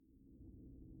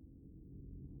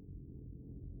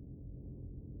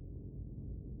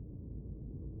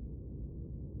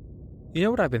You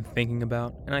know what I've been thinking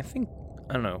about? And I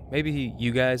don't know, maybe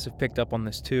you guys have picked up on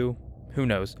this too. Who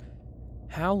knows?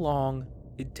 How long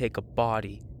it'd take a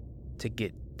body to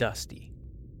get dusty?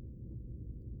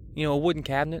 You know, a wooden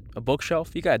cabinet, a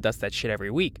bookshelf, you gotta dust that shit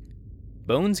every week.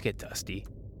 Bones get dusty.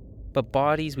 But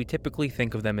bodies, we typically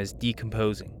think of them as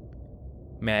decomposing.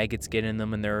 Maggots get in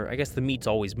them and I guess the meat's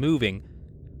always moving.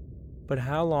 But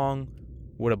how long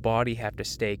would a body have to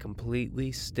stay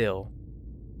completely still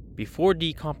before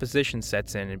decomposition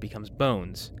sets in and becomes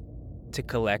bones to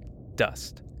collect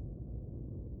dust?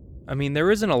 I mean, there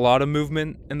isn't a lot of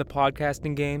movement in the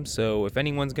podcasting game, so if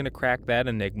anyone's going to crack that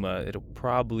enigma, it'll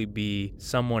probably be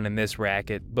someone in this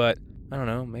racket, but I don't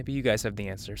know, maybe you guys have the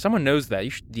answer. Someone knows that,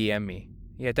 you should DM me.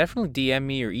 Yeah, definitely DM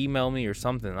me or email me or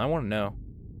something. I want to know.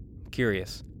 I'm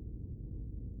curious.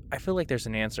 I feel like there's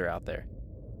an answer out there.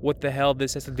 What the hell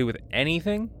this has to do with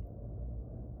anything?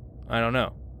 I don't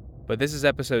know. But this is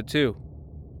episode 2.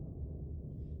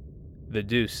 The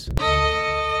Deuce.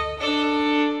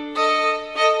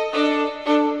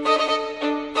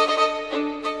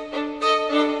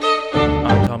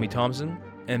 I'm Tommy Thompson,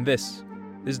 and this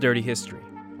is Dirty History,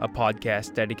 a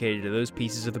podcast dedicated to those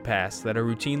pieces of the past that are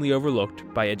routinely overlooked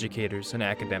by educators and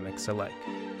academics alike.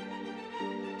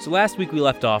 So last week we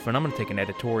left off, and I'm going to take an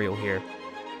editorial here.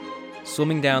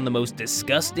 Swimming down the most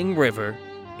disgusting river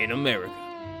in America.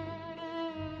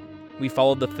 We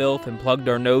followed the filth and plugged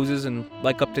our noses, and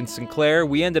like Upton Sinclair,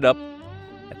 we ended up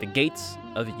at the gates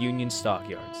of the Union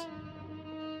Stockyards.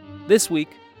 This week,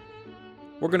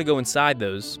 we're going to go inside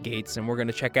those gates, and we're going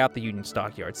to check out the Union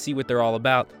Stockyards, see what they're all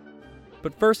about.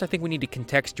 But first, I think we need to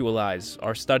contextualize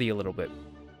our study a little bit.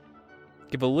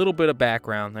 Give a little bit of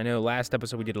background. I know last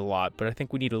episode we did a lot, but I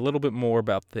think we need a little bit more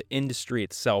about the industry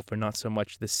itself and not so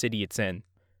much the city it's in.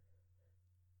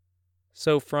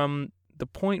 So from the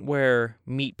point where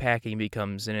meatpacking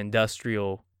becomes an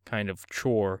industrial kind of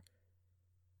chore,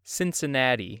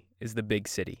 Cincinnati is the big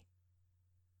city.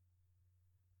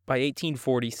 By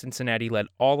 1840, Cincinnati led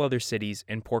all other cities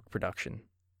in pork production.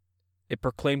 It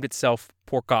proclaimed itself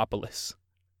Porkopolis.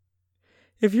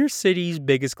 If your city's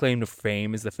biggest claim to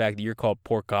fame is the fact that you're called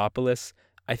Porkopolis,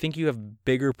 I think you have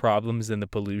bigger problems than the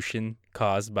pollution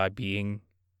caused by being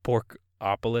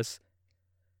Porkopolis.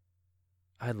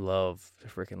 I'd love to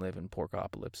freaking live in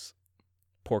Porkopolis.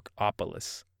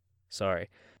 Sorry.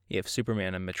 You have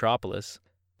Superman and Metropolis.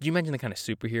 Could you imagine the kind of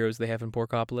superheroes they have in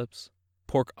Porkopolis?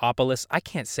 Porkopolis? I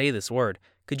can't say this word.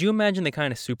 Could you imagine the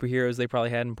kind of superheroes they probably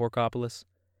had in Porkopolis?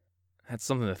 That's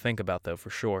something to think about, though, for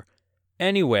sure.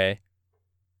 Anyway,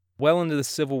 well into the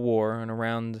Civil War and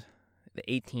around the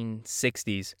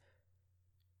 1860s,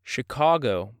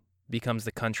 Chicago becomes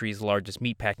the country's largest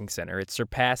meatpacking center. It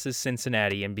surpasses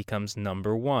Cincinnati and becomes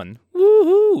number 1.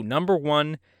 Woohoo! Number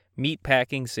 1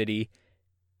 meatpacking city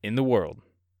in the world.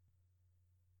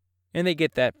 And they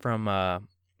get that from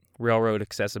railroad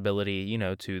accessibility,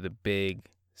 to the big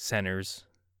centers.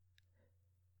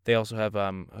 They also have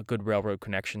a good railroad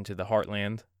connection to the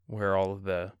heartland where all of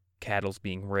the cattle's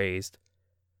being raised.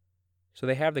 So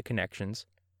they have the connections.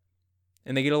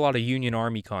 And they get a lot of Union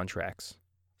Army contracts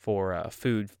for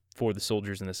food for the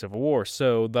soldiers in the Civil War.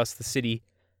 So thus the city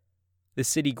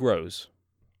grows.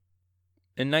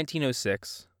 In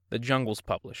 1906, The Jungle's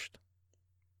published.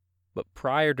 But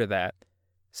prior to that,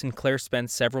 Sinclair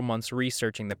spends several months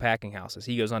researching the packing houses.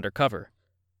 He goes undercover.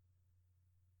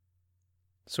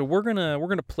 So we're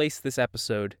gonna place this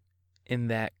episode in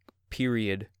that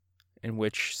period in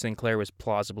which Sinclair was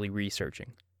plausibly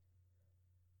researching.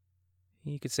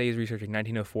 You could say he's researching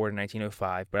 1904 to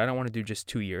 1905, but I don't want to do just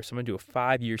 2 years, so I'm going to do a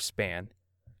 5-year span.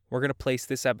 We're going to place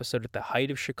this episode at the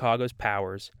height of Chicago's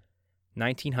powers,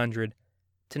 1900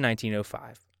 to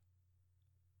 1905.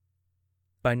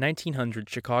 By 1900,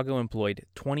 Chicago employed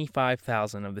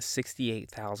 25,000 of the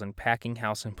 68,000 packing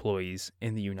house employees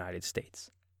in the United States.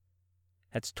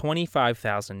 That's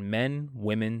 25,000 men,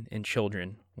 women, and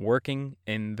children working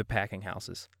in the packing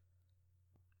houses.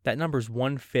 That number's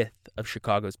 1/5 of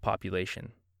Chicago's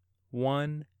population.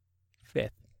 1/5.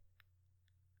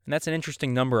 And that's an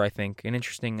interesting number, I think, an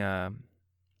interesting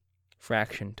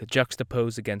fraction to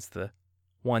juxtapose against the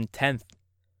 1/10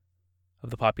 of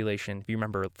the population, if you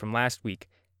remember from last week,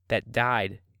 that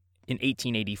died in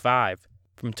 1885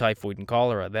 from typhoid and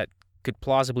cholera that could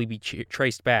plausibly be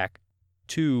traced back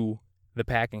to the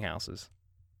packing houses.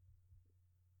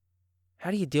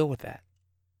 How do you deal with that?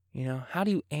 How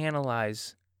do you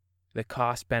analyze the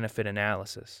cost-benefit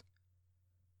analysis?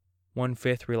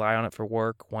 1/5 rely on it for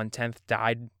work, 1/10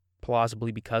 died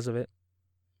plausibly because of it.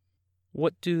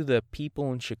 What do the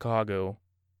people in Chicago,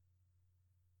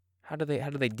 how do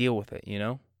they deal with it,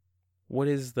 What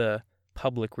is the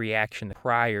public reaction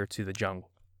prior to the jungle?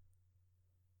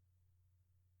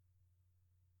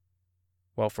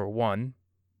 Well, for one,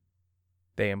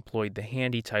 they employed the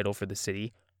handy title for the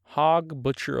city, Hog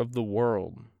Butcher of the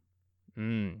World.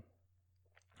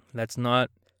 That's not...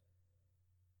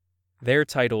 Their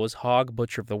title is Hog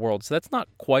Butcher of the World, so that's not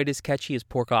quite as catchy as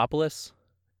Porkopolis.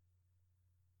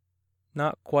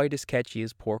 Not quite as catchy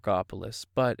as Porkopolis,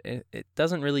 but it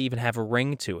doesn't really even have a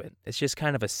ring to it. It's just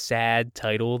kind of a sad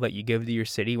title that you give to your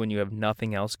city when you have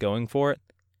nothing else going for it.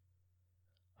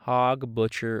 Hog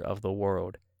Butcher of the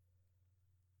World.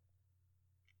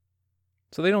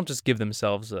 So they don't just give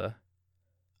themselves a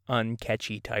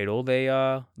uncatchy title. They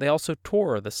also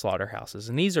tour the slaughterhouses,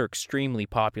 and these are extremely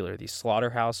popular, these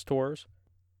slaughterhouse tours.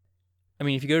 I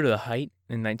mean, if you go to the Height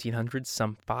in 1900s,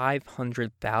 some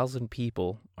 500,000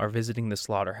 people are visiting the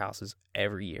slaughterhouses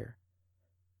every year.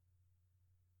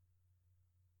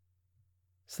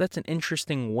 So that's an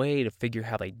interesting way to figure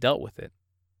how they dealt with it.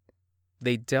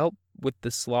 They dealt with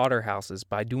the slaughterhouses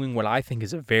by doing what I think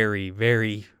is a very,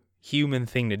 very human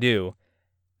thing to do.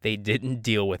 They didn't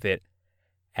deal with it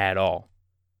at all.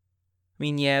 I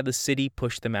mean, yeah, the city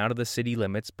pushed them out of the city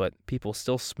limits, but people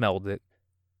still smelled it.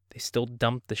 They still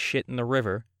dumped the shit in the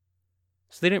river.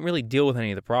 So they didn't really deal with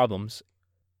any of the problems.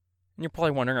 And you're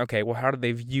probably wondering, okay, well, how did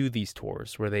they view these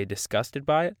tours? Were they disgusted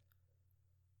by it?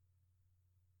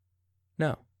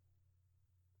 No.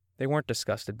 They weren't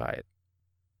disgusted by it.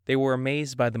 They were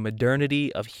amazed by the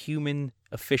modernity of human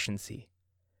efficiency.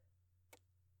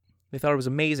 They thought it was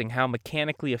amazing how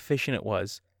mechanically efficient it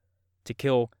was to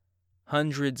kill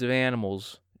hundreds of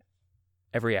animals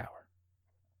every hour.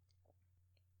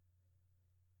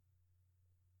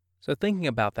 So thinking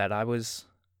about that, I was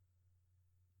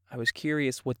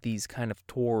curious what these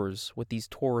tours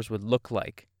would look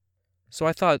like. So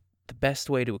I thought the best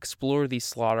way to explore these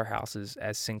slaughterhouses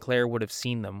as Sinclair would have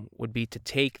seen them would be to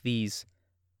take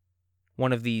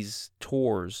one of these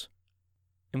tours,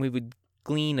 and we would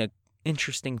glean an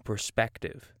interesting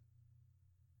perspective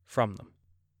from them.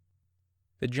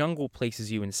 The jungle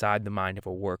places you inside the mind of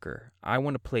a worker. I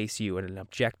want to place you in an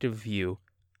objective view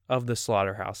of the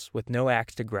slaughterhouse with no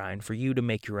axe to grind for you to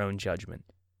make your own judgment.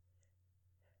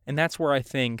 And that's where I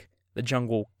think the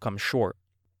jungle comes short.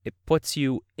 It puts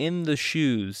you in the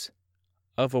shoes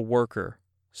of a worker,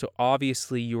 so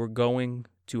obviously you're going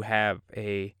to have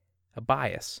a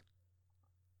bias.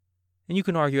 And you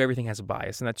can argue everything has a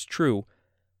bias, and that's true,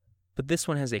 but this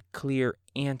one has a clear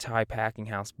anti-packing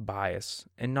house bias,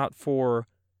 and not for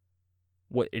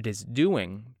what it is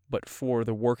doing, but for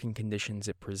the working conditions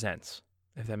it presents,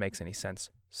 if that makes any sense.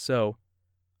 So,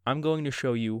 I'm going to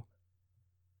show you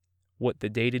what the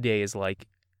day-to-day is like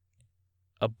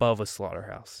above a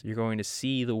slaughterhouse. You're going to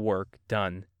see the work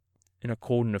done in a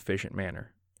cold and efficient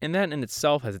manner. And that in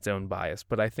itself has its own bias,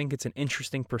 but I think it's an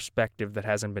interesting perspective that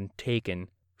hasn't been taken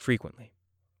frequently.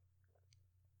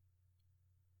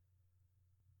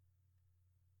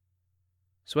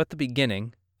 So at the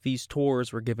beginning, these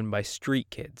tours were given by street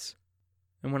kids.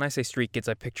 And when I say street kids,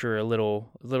 I picture a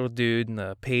little dude in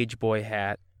a page boy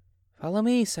hat. "Follow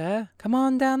me, sir. Come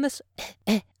on down this...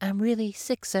 I'm really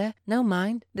sick, sir. No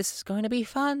mind. This is going to be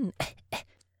fun."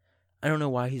 I don't know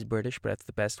why he's British, but that's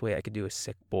the best way I could do a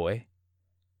sick boy.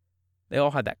 They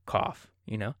all had that cough,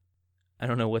 you know? I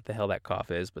don't know what the hell that cough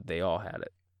is, but they all had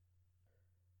it.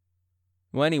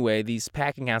 Well, anyway, these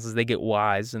packing houses, they get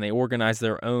wise, and they organize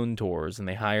their own tours, and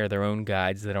they hire their own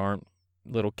guides that aren't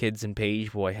little kids in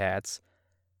page boy hats.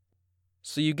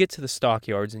 So you get to the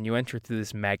stockyards, and you enter through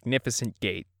this magnificent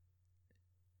gate.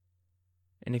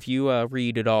 And if you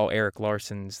read at all Erik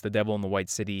Larson's The Devil in the White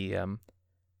City,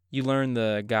 you learn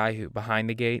the guy who behind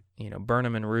the gate,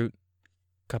 Burnham and Root,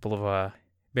 a couple of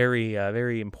very,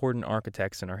 very important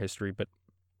architects in our history, but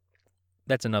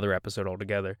that's another episode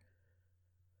altogether.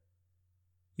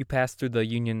 You pass through the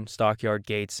Union Stockyard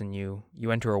gates and you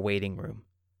enter a waiting room.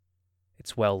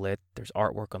 It's well lit, there's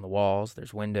artwork on the walls,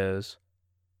 there's windows,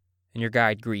 and your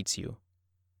guide greets you.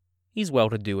 He's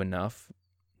well-to-do enough.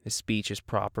 His speech is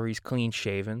proper, he's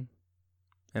clean-shaven,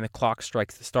 and the clock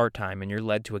strikes the start time and you're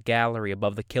led to a gallery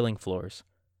above the killing floors.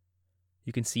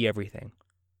 You can see everything.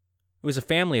 It was a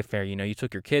family affair, you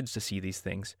took your kids to see these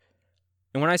things.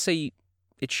 And when I say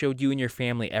it showed you and your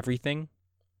family everything,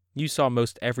 you saw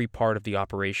most every part of the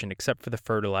operation except for the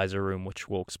fertilizer room, which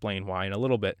we'll explain why in a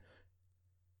little bit.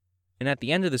 And at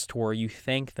the end of this tour, you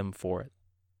thank them for it.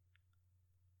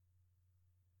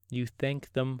 You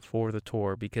thank them for the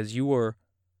tour because you were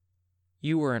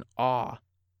in awe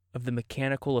of the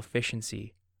mechanical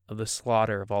efficiency of the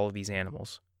slaughter of all of these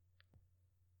animals.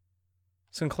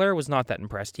 Sinclair was not that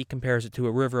impressed. He compares it to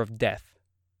a river of death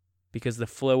because the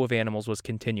flow of animals was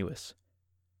continuous.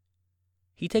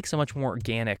 he takes a much more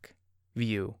organic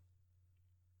view.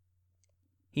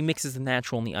 He mixes the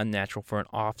natural and the unnatural for an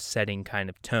offsetting kind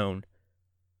of tone,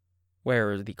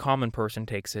 whereas the common person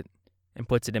takes it and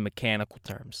puts it in mechanical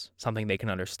terms, something they can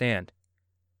understand.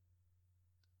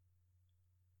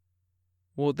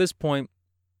 Well, at this point,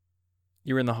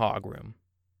 you're in the hog room,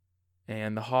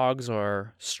 and the hogs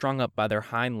are strung up by their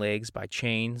hind legs by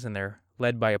chains, and they're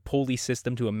led by a pulley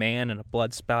system to a man in a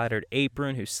blood-splattered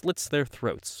apron who slits their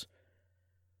throats.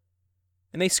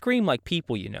 And they scream like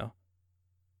people, you know.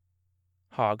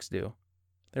 Hogs do.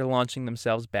 They're launching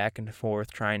themselves back and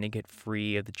forth, trying to get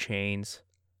free of the chains.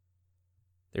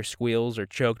 Their squeals are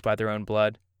choked by their own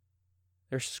blood.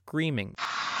 They're screaming.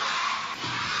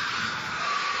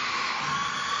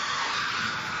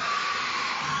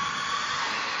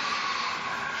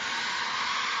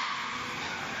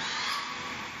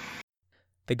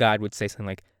 The guide would say something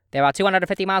like, "There are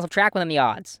 250 miles of track within the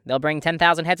odds. They'll bring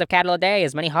 10,000 heads of cattle a day,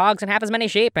 as many hogs and half as many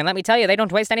sheep. And let me tell you, they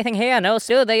don't waste anything here. No,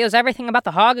 Sue, they use everything about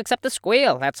the hog except the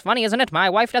squeal. That's funny, isn't it? My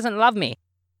wife doesn't love me."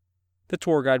 The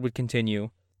tour guide would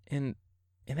continue, and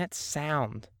that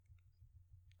sound,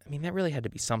 I mean, that really had to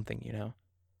be something, you know?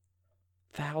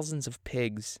 Thousands of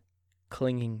pigs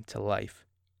clinging to life.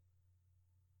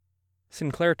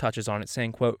 Sinclair touches on it,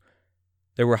 saying, quote,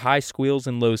 "There were high squeals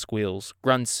and low squeals,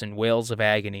 grunts and wails of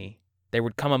agony. There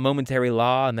would come a momentary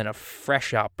lull and then a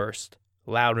fresh outburst,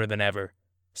 louder than ever,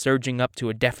 surging up to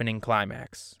a deafening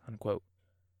climax," unquote.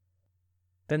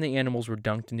 Then the animals were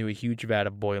dunked into a huge vat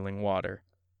of boiling water.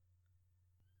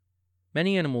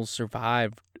 Many animals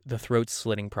survived the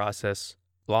throat-slitting process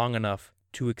long enough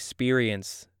to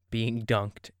experience being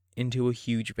dunked into a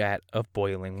huge vat of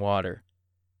boiling water.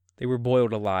 They were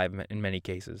boiled alive in many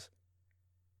cases.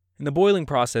 And the boiling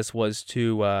process was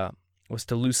to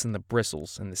loosen the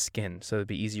bristles in the skin so it'd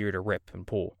be easier to rip and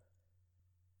pull.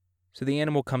 So the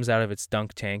animal comes out of its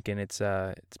dunk tank and its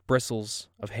bristles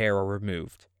of hair are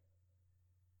removed.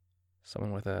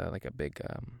 Someone with a big,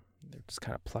 they're just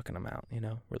kind of plucking them out, you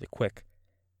know, really quick.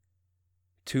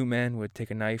 2 men would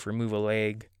take a knife, remove a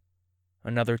leg.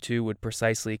 Another 2 would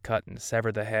precisely cut and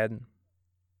sever the head.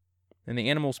 And the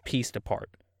animal's pieced apart.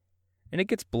 And it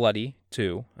gets bloody,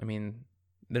 too. I mean,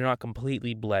 they're not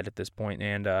completely bled at this point.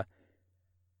 And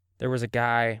there was a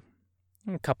guy,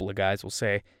 a couple of guys, we'll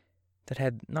say, that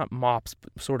had not mops,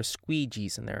 but sort of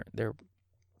squeegees. And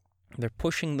they're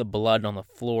pushing the blood on the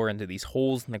floor into these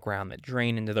holes in the ground that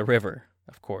drain into the river,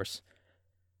 of course.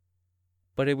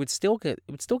 But it would still get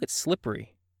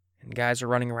slippery. And guys are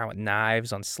running around with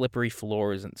knives on slippery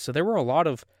floors. And so there were a lot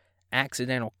of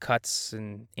accidental cuts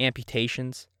and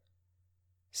amputations,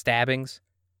 stabbings.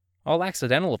 All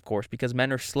accidental, of course, because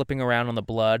men are slipping around on the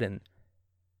blood, and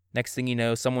next thing you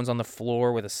know, someone's on the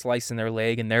floor with a slice in their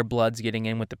leg, and their blood's getting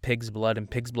in with the pig's blood, and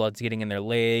pig's blood's getting in their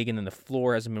leg, and then the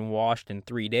floor hasn't been washed in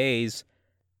 3 days.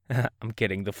 I'm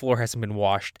kidding. The floor hasn't been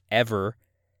washed ever.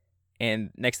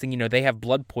 And next thing you know, they have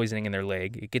blood poisoning in their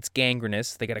leg. It gets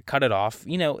gangrenous. They got to cut it off.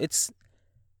 You know,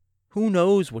 who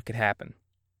knows what could happen.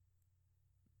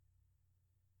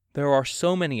 There are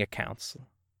so many accounts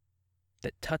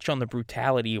that touch on the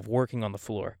brutality of working on the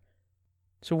floor.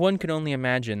 So one could only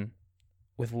imagine,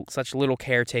 with such little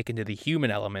care taken to the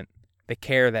human element, the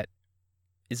care that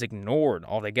is ignored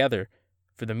altogether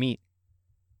for the meat.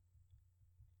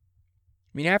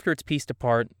 I mean, after it's pieced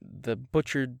apart, the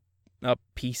butchered up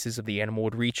pieces of the animal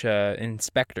would reach an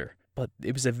inspector, but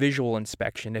it was a visual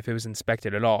inspection if it was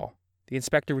inspected at all. The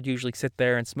inspector would usually sit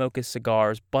there and smoke his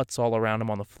cigars, butts all around him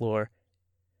on the floor.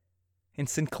 And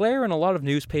Sinclair and a lot of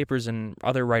newspapers and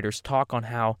other writers talk on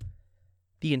how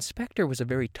the inspector was a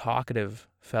very talkative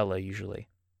fella usually.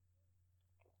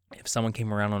 If someone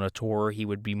came around on a tour, he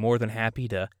would be more than happy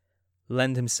to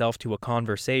lend himself to a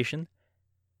conversation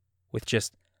with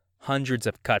just hundreds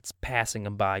of cuts passing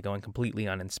him by, going completely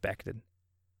uninspected.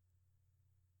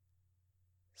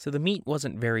 So the meat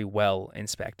wasn't very well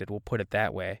inspected, we'll put it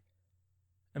that way.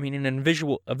 I mean, a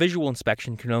visual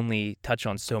inspection can only touch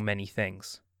on so many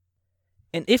things.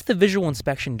 And if the visual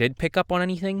inspection did pick up on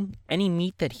anything, any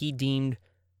meat that he deemed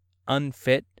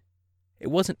unfit, it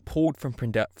wasn't pulled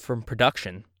from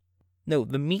production. No,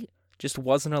 the meat just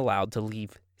wasn't allowed to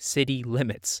leave city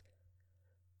limits,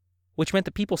 which meant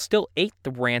that people still ate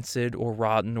the rancid or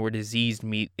rotten or diseased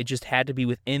meat. It just had to be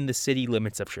within the city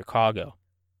limits of Chicago.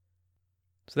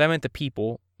 So that meant the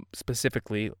people,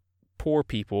 specifically poor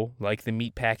people like the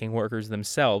meatpacking workers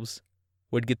themselves,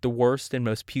 would get the worst and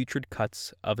most putrid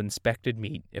cuts of inspected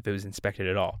meat if it was inspected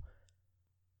at all.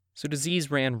 So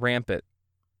disease ran rampant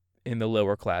in the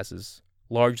lower classes,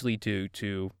 largely due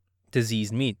to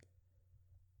diseased meat.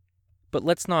 But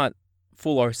let's not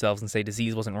fool ourselves and say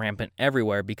disease wasn't rampant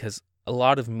everywhere, because a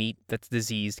lot of meat that's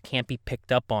diseased can't be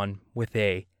picked up on with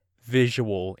a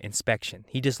visual inspection.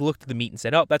 He just looked at the meat and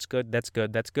said, oh, that's good, that's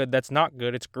good, that's good, that's not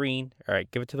good, it's green. All right,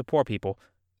 give it to the poor people.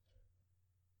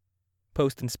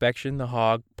 Post-inspection, the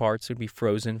hog parts would be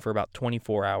frozen for about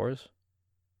 24 hours.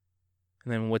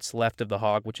 And then what's left of the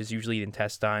hog, which is usually the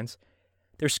intestines,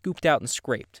 they're scooped out and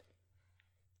scraped.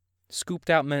 Scooped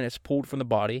out meant it's pulled from the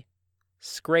body.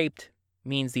 Scraped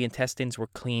means the intestines were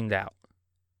cleaned out.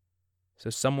 So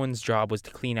someone's job was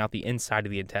to clean out the inside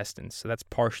of the intestines. So that's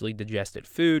partially digested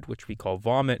food, which we call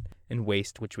vomit, and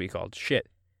waste, which we called shit.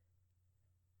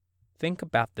 Think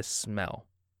about the smell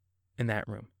in that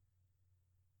room.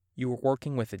 You were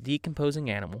working with a decomposing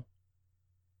animal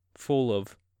full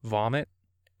of vomit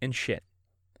and shit.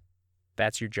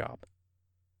 That's your job.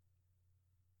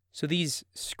 So these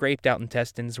scraped out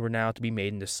intestines were now to be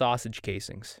made into sausage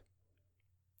casings.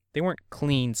 They weren't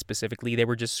cleaned specifically, they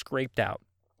were just scraped out.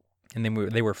 And then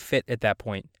they were fit at that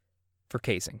point for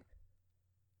casing.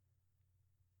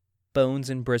 Bones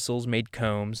and bristles made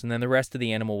combs, and then the rest of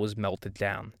the animal was melted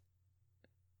down.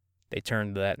 They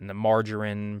turned that into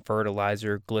margarine,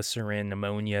 fertilizer, glycerin,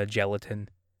 ammonia, gelatin.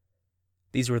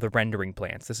 These were the rendering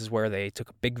plants. This is where they took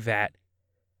a big vat,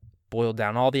 boiled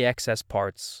down all the excess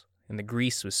parts, and the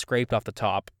grease was scraped off the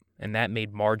top, and that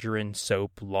made margarine,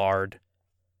 soap, lard.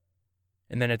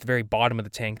 And then at the very bottom of the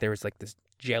tank, there was like this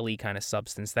jelly kind of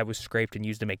substance that was scraped and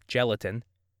used to make gelatin.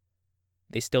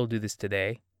 They still do this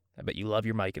today. I bet you love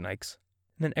your Mike and Ikes.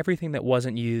 And then everything that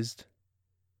wasn't used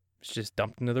was just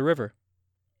dumped into the river.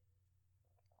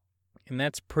 And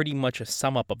that's pretty much a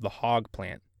sum up of the hog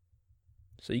plant.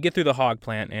 So you get through the hog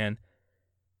plant and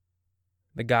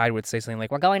the guide would say something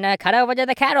like, We're going to cut over to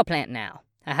the cattle plant now.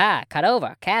 Aha, cut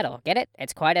over, cattle, get it?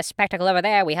 It's quite a spectacle over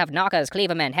there. We have knockers,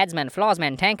 cleavermen, headsmen,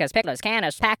 floorsmen, tankers, picklers,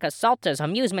 canners, packers, salters,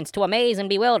 amusements to amaze and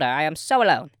bewilder. I am so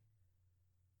alone.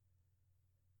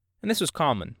 And this was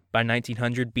common. By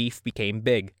 1900, beef became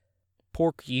big.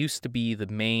 Pork used to be the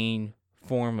main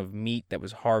form of meat that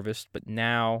was harvested, but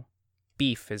now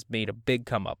beef has made a big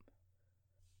come up.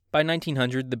 By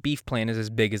 1900, the beef plant is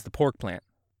as big as the pork plant,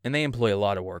 and they employ a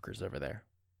lot of workers over there.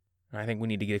 And I think we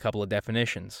need to get a couple of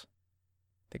definitions.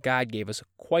 The guide gave us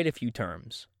quite a few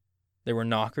terms. There were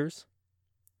knockers.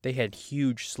 They had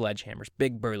huge sledgehammers,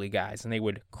 big burly guys, and they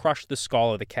would crush the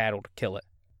skull of the cattle to kill it.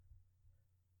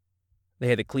 They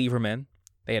had the cleavermen.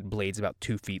 They had blades about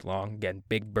 2 feet long, again,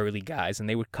 big burly guys, and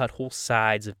they would cut whole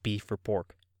sides of beef or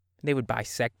pork. They would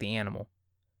bisect the animal.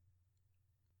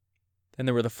 Then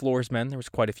there were the floorsmen. There was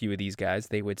quite a few of these guys.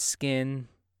 They would skin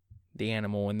the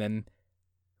animal and then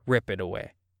rip it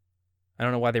away. I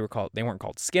don't know why they weren't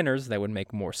called skinners. That would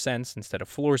make more sense instead of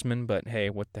floorsmen, but hey,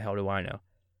 what the hell do I know?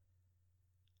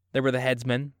 There were the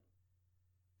headsmen.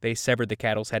 They severed the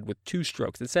cattle's head with 2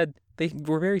 strokes. It said they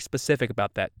were very specific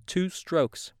about that. 2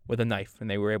 strokes with a knife, and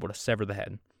they were able to sever the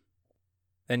head.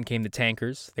 Then came the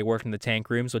tankers. They worked in the tank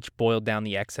rooms, which boiled down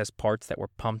the excess parts that were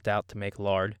pumped out to make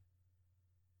lard.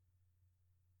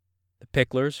 The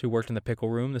picklers, who worked in the pickle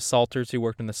room, the salters, who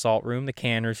worked in the salt room, the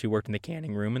canners, who worked in the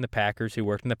canning room, and the packers, who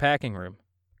worked in the packing room.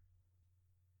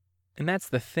 And that's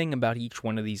the thing about each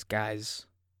one of these guys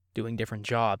doing different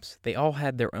jobs. They all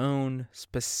had their own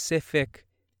specific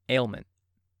ailment.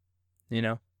 You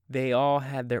know, they all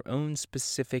had their own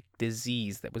specific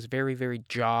disease that was very, very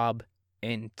job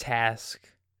and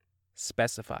task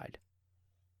specified.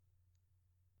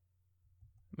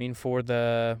 Let's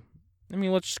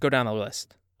just go down the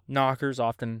list. Knockers,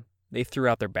 often, they threw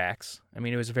out their backs.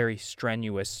 It was a very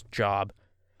strenuous job,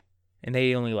 and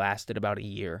they only lasted about a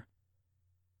year.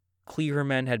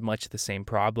 Cleavermen had much the same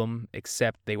problem,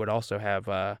 except they would also have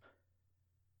a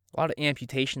lot of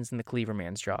amputations in the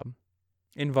cleaverman's job.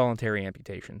 Involuntary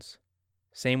amputations.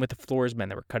 Same with the floorsmen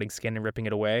that were cutting skin and ripping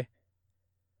it away.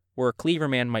 Where a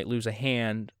cleaverman might lose a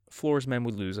hand, floorsmen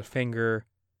would lose a finger,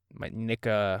 might nick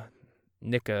a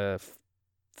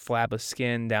flab of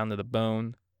skin down to the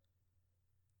bone.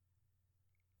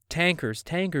 Tankers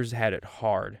had it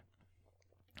hard.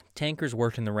 Tankers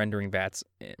worked in the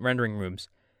rendering rooms,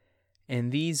 and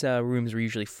these rooms were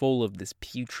usually full of this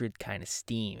putrid kind of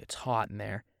steam. It's hot in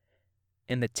there.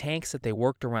 And the tanks that they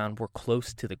worked around were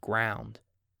close to the ground.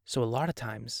 So a lot of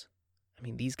times,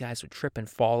 these guys would trip and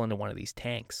fall into one of these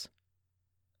tanks.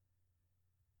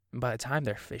 And by the time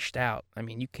they're fished out,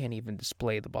 you can't even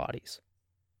display the bodies.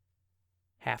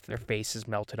 Half their faces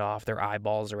melted off, their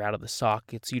eyeballs are out of the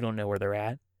sockets, you don't know where they're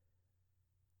at.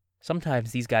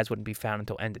 Sometimes these guys wouldn't be found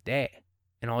until end of day,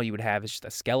 and all you would have is just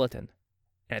a skeleton.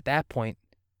 And at that point,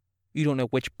 you don't know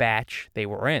which batch they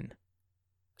were in.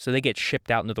 So they get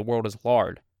shipped out into the world as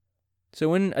lard.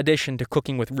 So in addition to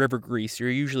cooking with river grease,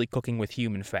 you're usually cooking with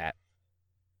human fat.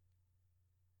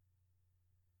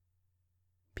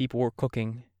 People were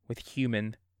cooking with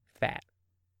human fat.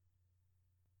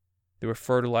 They were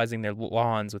fertilizing their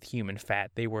lawns with human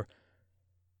fat. They were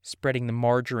spreading the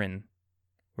margarine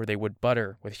where they would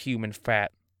butter with human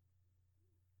fat.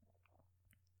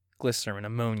 Glycerin,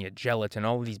 ammonia, gelatin,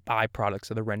 all of these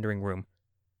byproducts of the rendering room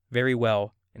very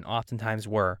well, and oftentimes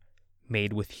were,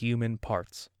 made with human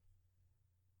parts.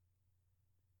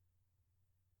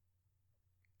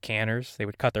 Canners, they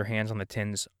would cut their hands on the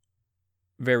tins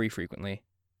very frequently,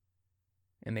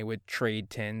 and they would trade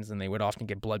tins, and they would often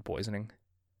get blood poisoning.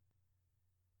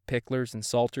 Picklers and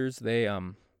salters,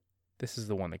 this is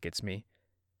the one that gets me.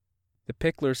 The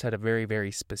picklers had a very,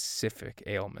 very specific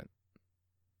ailment.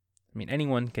 I mean,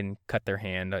 anyone can cut their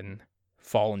hand and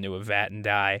fall into a vat and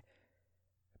die.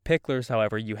 Picklers,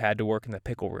 however, you had to work in the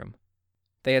pickle room.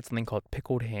 They had something called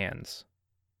pickled hands.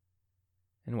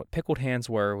 And what pickled hands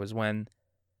were was when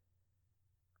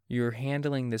you're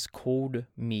handling this cold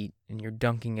meat and you're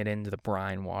dunking it into the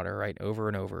brine water, right, over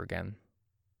and over again.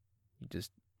 You just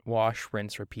wash,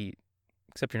 rinse, repeat.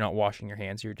 Except you're not washing your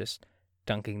hands, you're just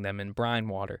dunking them in brine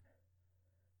water.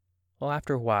 Well,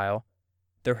 after a while,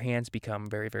 their hands become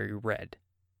very, very red.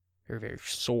 Very, very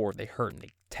sore. They hurt and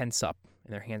they tense up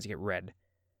and their hands get red.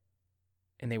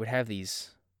 And they would have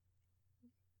these,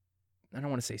 I don't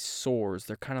want to say sores,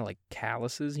 they're kind of like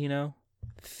calluses, you know?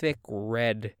 Thick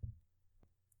red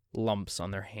lumps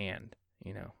on their hand,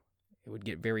 you know? It would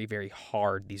get very, very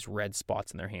hard, these red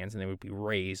spots in their hands, and they would be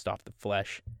raised off the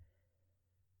flesh.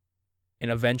 And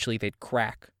eventually they'd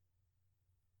crack.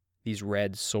 These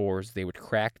red sores, they would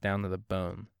crack down to the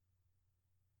bone.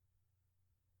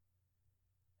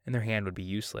 And their hand would be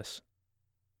useless.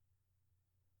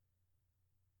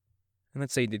 And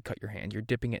let's say you did cut your hand. You're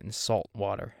dipping it in salt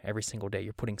water every single day.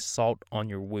 You're putting salt on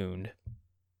your wound.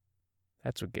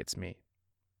 That's what gets me.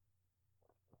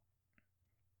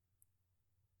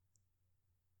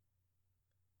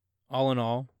 All in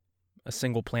all, a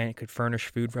single plant could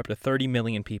furnish food for up to 30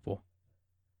 million people.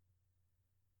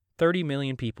 30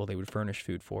 million people they would furnish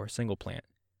food for, a single plant.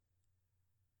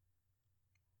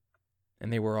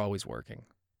 And they were always working.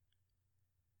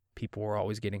 People were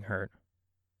always getting hurt,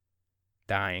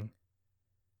 dying,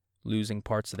 losing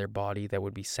parts of their body that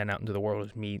would be sent out into the world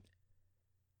as meat.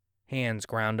 Hands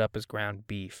ground up as ground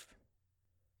beef.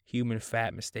 Human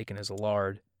fat mistaken as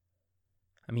lard.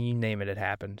 I mean, you name it, it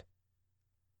happened.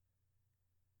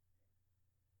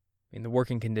 I mean, the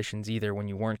working conditions either when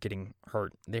you weren't getting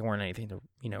hurt, they weren't anything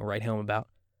to, write home about.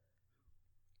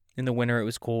 In the winter it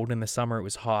was cold, in the summer it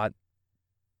was hot,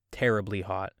 terribly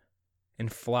hot,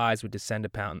 and flies would descend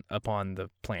upon the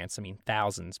plants. I mean,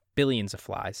 thousands, billions of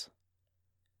flies.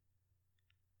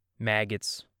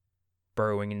 Maggots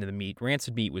burrowing into the meat.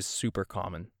 Rancid meat was super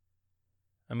common.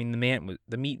 I mean,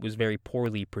 the meat was very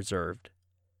poorly preserved.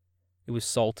 It was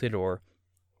salted or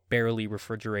barely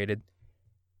refrigerated.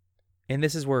 And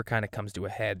this is where it kind of comes to a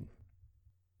head.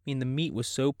 I mean, the meat was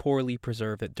so poorly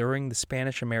preserved that during the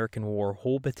Spanish-American War,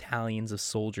 whole battalions of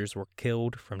soldiers were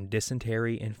killed from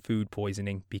dysentery and food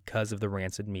poisoning because of the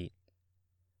rancid meat.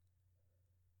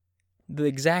 The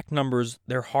exact numbers,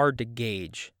 they're hard to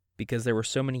gauge because there were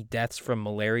so many deaths from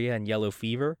malaria and yellow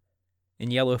fever,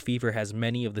 and yellow fever has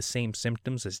many of the same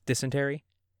symptoms as dysentery,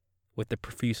 with the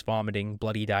profuse vomiting,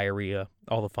 bloody diarrhea,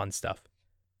 all the fun stuff.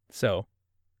 So,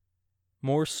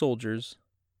 more soldiers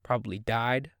probably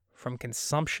died from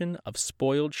consumption of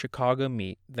spoiled Chicago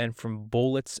meat than from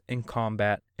bullets in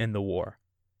combat in the war.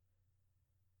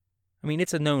 I mean,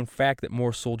 it's a known fact that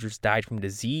more soldiers died from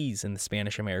disease in the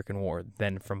Spanish-American War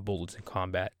than from bullets in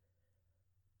combat.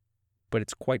 But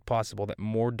it's quite possible that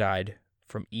more died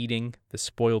from eating the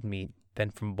spoiled meat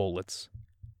than from bullets.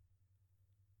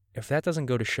 If that doesn't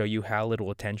go to show you how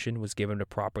little attention was given to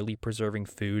properly preserving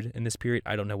food in this period,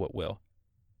 I don't know what will.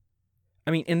 I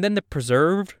mean, and then the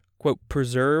preserved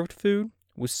food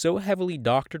was so heavily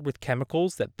doctored with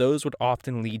chemicals that those would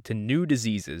often lead to new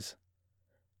diseases.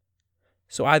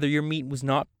 So either your meat was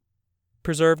not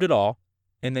preserved at all,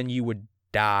 and then you would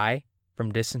die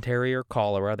from dysentery or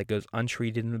cholera that goes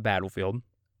untreated in the battlefield,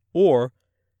 or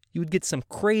you would get some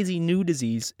crazy new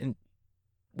disease,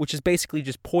 which is basically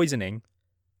just poisoning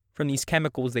from these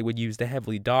chemicals they would use to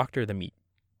heavily doctor the meat.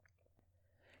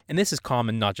 And this is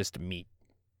common not just to meat.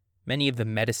 Many of the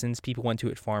medicines people went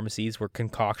to at pharmacies were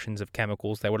concoctions of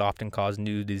chemicals that would often cause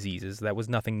new diseases. That was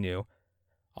nothing new.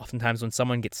 Oftentimes when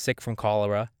someone gets sick from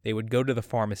cholera, they would go to the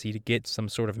pharmacy to get some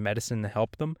sort of medicine to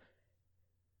help them,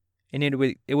 and it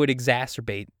would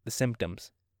exacerbate the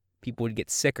symptoms. People would get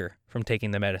sicker from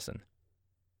taking the medicine.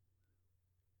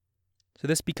 So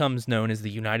this becomes known as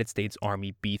the United States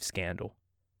Army beef scandal.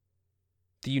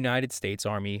 The United States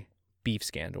Army beef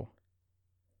scandal.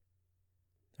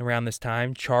 Around this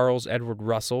time, Charles Edward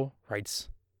Russell writes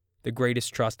The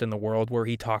Greatest Trust in the World, where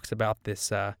he talks about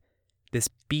this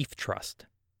beef trust.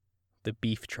 The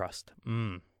beef trust.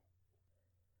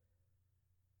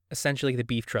 Essentially, the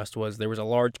beef trust there was a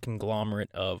large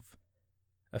conglomerate of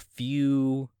a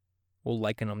few, we'll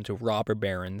liken them to robber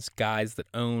barons, guys that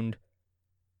owned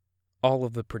all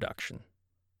of the production.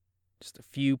 Just a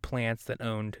few plants that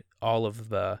owned all of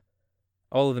the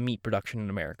meat production in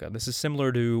America. This is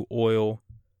similar to oil,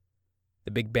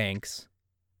 the big banks,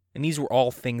 and these were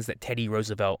all things that Teddy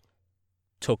Roosevelt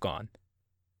took on.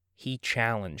 He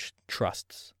challenged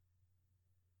trusts.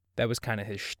 That was kind of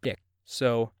his shtick.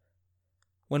 So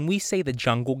when we say the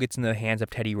jungle gets into the hands of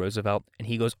Teddy Roosevelt and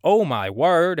he goes, oh my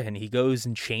word, and he goes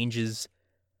and changes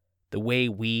the way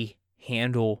we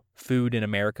handle food in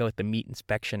America with the Meat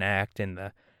Inspection Act and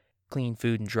the Clean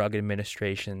Food and Drug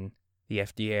Administration, the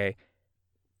FDA,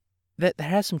 that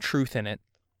has some truth in it.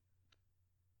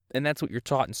 And that's what you're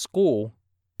taught in school,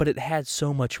 but it had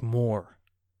so much more.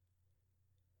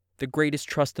 The Greatest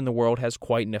Trust in the World has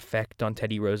quite an effect on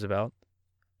Teddy Roosevelt.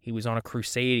 He was on a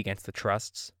crusade against the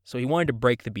trusts, so he wanted to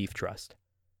break the beef trust.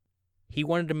 He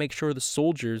wanted to make sure the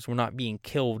soldiers were not being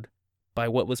killed by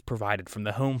what was provided from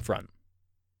the home front.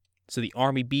 So the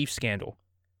Army beef scandal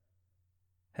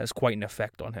has quite an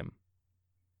effect on him.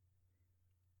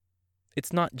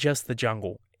 It's not just the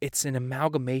jungle. It's an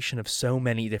amalgamation of so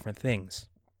many different things.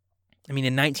 I mean,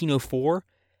 in 1904,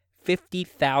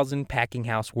 50,000 packing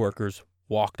house workers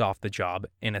walked off the job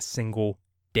in a single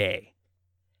day.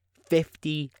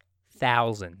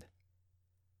 50,000.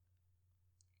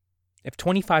 If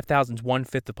 25,000 is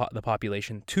 1/5 the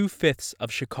population, 2/5 of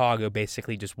Chicago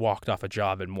basically just walked off a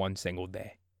job in one single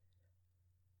day.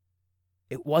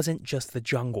 It wasn't just the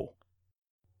jungle.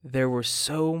 There were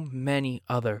so many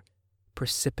other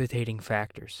precipitating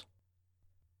factors.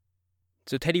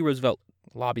 So Teddy Roosevelt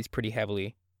lobbies pretty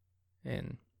heavily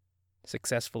and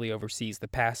successfully oversees the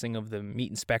passing of the Meat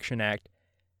Inspection Act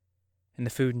and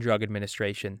the Food and Drug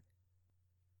Administration.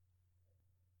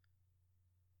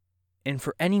 And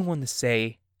for anyone to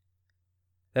say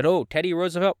that, oh, Teddy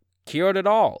Roosevelt cured it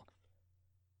all.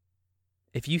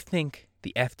 If you think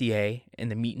the FDA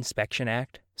and the Meat Inspection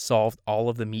Act solved all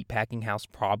of the meatpacking house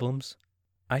problems,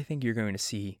 I think you're going to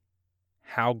see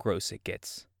how gross it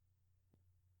gets.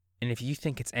 And if you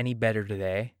think it's any better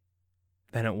today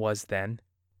than it was then,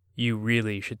 you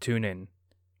really should tune in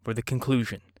for the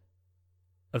conclusion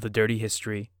of the dirty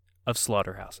history of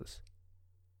slaughterhouses.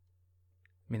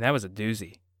 I mean, that was a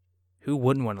doozy. Who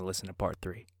wouldn't want to listen to part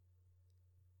 3?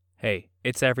 Hey,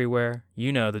 it's everywhere.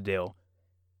 You know the deal.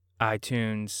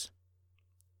 iTunes,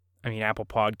 Apple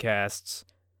Podcasts,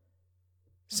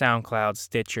 SoundCloud,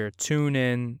 Stitcher,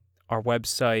 TuneIn, our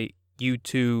website,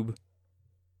 YouTube.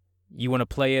 You want to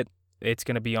play it, it's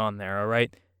going to be on there, all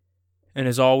right? And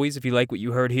as always, if you like what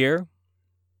you heard here,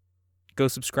 go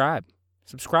subscribe.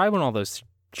 Subscribe on all those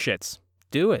shits.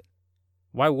 Do it.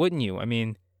 Why wouldn't you? I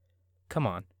mean, come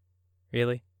on.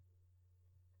 Really?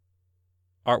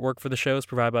 Artwork for the show is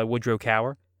provided by Woodrow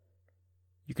Cower.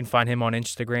 You can find him on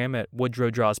Instagram at Woodrow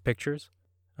Draws Pictures.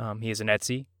 He has an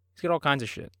Etsy. He's got all kinds of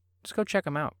shit. Just go check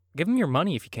him out. Give him your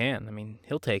money if you can. I mean,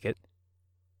 he'll take it.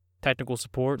 Technical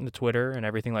support and the Twitter and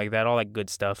everything like that, all that good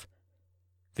stuff.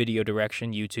 Video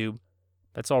direction, YouTube.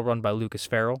 That's all run by Lucas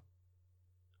Farrell.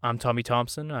 I'm Tommy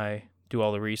Thompson. I do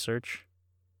all the research.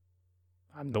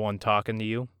 I'm the one talking to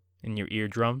you in your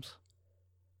eardrums.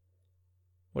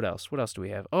 What else? What else do we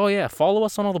have? Oh, yeah. Follow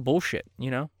us on all the bullshit,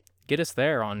 Get us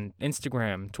there on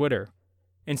Instagram, Twitter.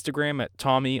 Instagram at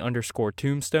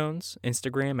Tommy_Tombstones.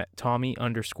 Instagram at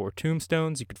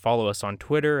Tommy_Tombstones. You could follow us on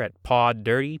Twitter at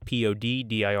PodDirty,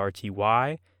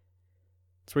 PODDIRTY.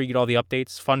 That's where you get all the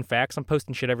updates, fun facts. I'm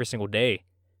posting shit every single day.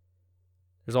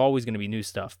 There's always going to be new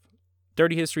stuff.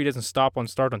 Dirty History doesn't start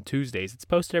on Tuesdays. It's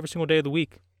posted every single day of the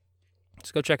week.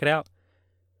 Just go check it out.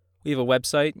 We have a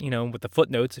website, with the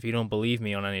footnotes if you don't believe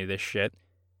me on any of this shit.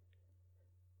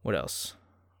 What else?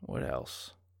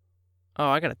 Oh,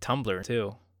 I got a Tumblr,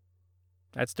 too.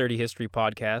 That's Dirty History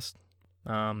Podcast.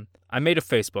 I made a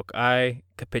Facebook. I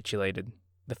capitulated.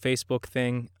 The Facebook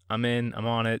thing, I'm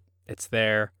on it. It's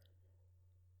there.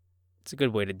 It's a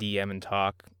good way to DM and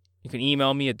talk. You can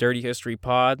email me at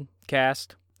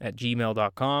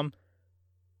dirtyhistorypodcast@gmail.com.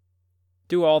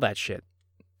 Do all that shit.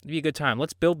 It'd be a good time.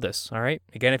 Let's build this, all right?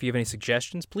 Again, if you have any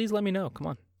suggestions, please let me know. Come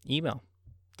on. Email,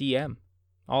 DM,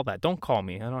 all that. Don't call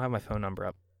me. I don't have my phone number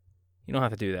up. You don't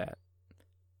have to do that.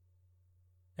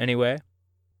 Anyway,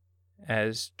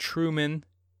 as Truman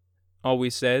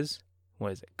always says,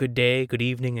 what is it? Good day, good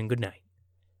evening, and good night.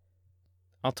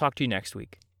 I'll talk to you next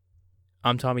week.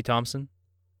 I'm Tommy Thompson,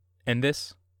 and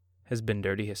this has been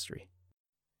Dirty History.